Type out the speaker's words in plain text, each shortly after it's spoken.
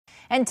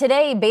And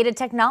today, Beta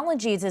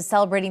Technologies is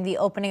celebrating the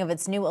opening of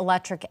its new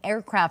electric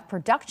aircraft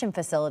production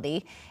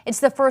facility.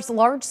 It's the first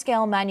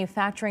large-scale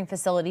manufacturing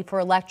facility for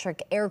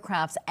electric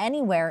aircrafts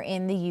anywhere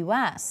in the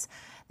U.S.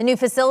 The new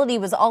facility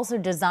was also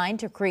designed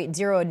to create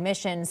zero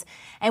emissions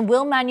and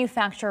will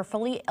manufacture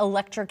fully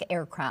electric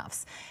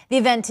aircrafts. The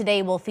event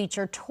today will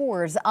feature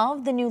tours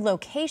of the new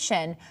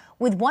location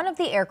with one of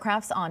the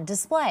aircrafts on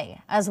display,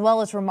 as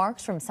well as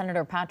remarks from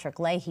Senator Patrick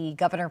Leahy,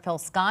 Governor Phil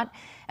Scott,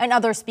 and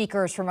other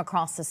speakers from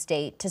across the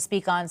state to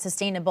speak on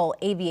sustainable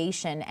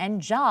aviation and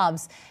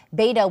jobs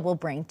Beta will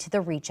bring to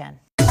the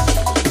region.